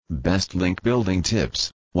Best Link Building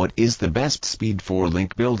Tips. What is the best speed for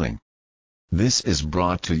link building? This is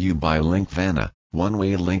brought to you by Linkvana,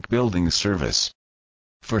 one-way link building service.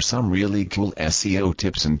 For some really cool SEO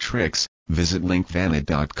tips and tricks, visit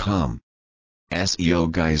linkvana.com.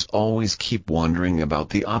 SEO guys always keep wondering about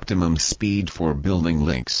the optimum speed for building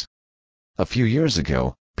links. A few years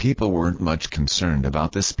ago, people weren't much concerned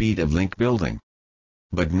about the speed of link building.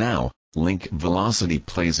 But now, link velocity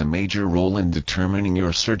plays a major role in determining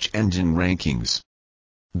your search engine rankings.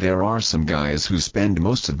 There are some guys who spend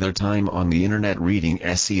most of their time on the internet reading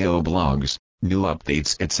SEO blogs, new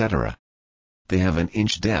updates, etc. They have an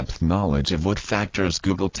inch-depth knowledge of what factors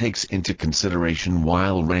Google takes into consideration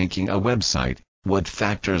while ranking a website, what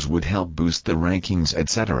factors would help boost the rankings,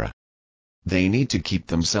 etc. They need to keep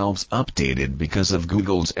themselves updated because of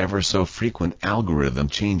Google's ever-so-frequent algorithm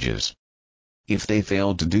changes. If they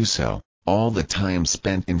failed to do so, all the time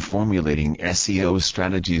spent in formulating SEO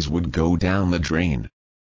strategies would go down the drain.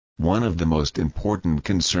 One of the most important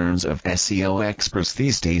concerns of SEO experts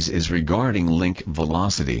these days is regarding link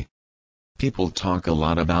velocity. People talk a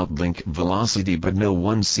lot about link velocity, but no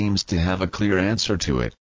one seems to have a clear answer to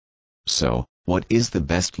it. So, what is the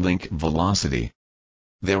best link velocity?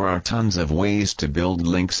 There are tons of ways to build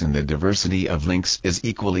links, and the diversity of links is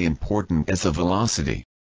equally important as the velocity.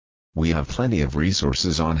 We have plenty of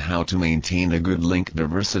resources on how to maintain a good link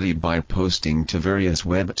diversity by posting to various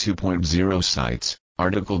Web 2.0 sites,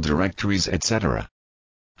 article directories, etc.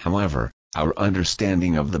 However, our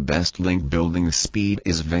understanding of the best link building speed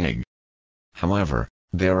is vague. However,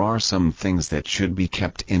 there are some things that should be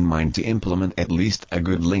kept in mind to implement at least a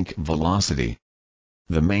good link velocity.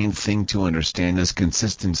 The main thing to understand is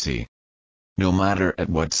consistency. No matter at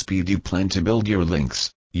what speed you plan to build your links,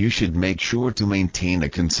 you should make sure to maintain a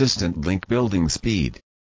consistent link building speed.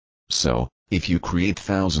 So, if you create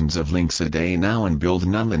thousands of links a day now and build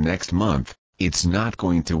none the next month, it's not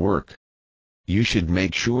going to work. You should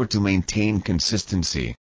make sure to maintain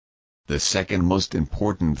consistency. The second most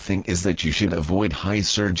important thing is that you should avoid high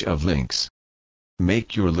surge of links.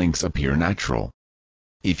 Make your links appear natural.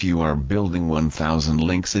 If you are building 1,000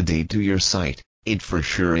 links a day to your site, it for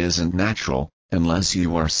sure isn't natural, unless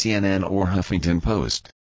you are CNN or Huffington Post.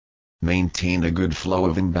 Maintain a good flow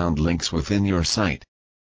of inbound links within your site.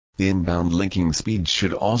 The inbound linking speed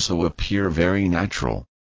should also appear very natural.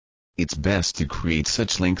 It's best to create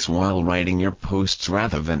such links while writing your posts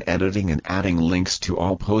rather than editing and adding links to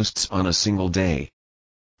all posts on a single day.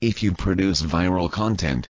 If you produce viral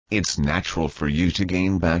content, it's natural for you to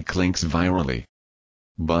gain backlinks virally.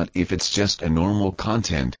 But if it's just a normal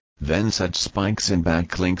content, then such spikes in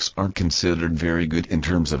backlinks aren't considered very good in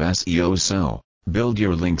terms of SEO. So, build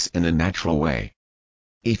your links in a natural way.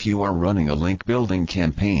 If you are running a link building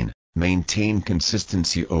campaign, maintain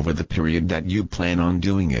consistency over the period that you plan on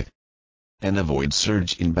doing it. And avoid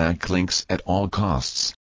surge in backlinks at all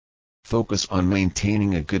costs. Focus on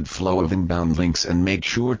maintaining a good flow of inbound links and make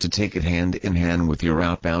sure to take it hand in hand with your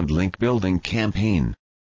outbound link building campaign.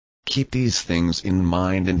 Keep these things in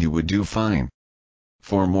mind and you would do fine.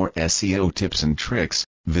 For more SEO tips and tricks,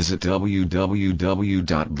 visit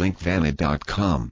www.linkvana.com.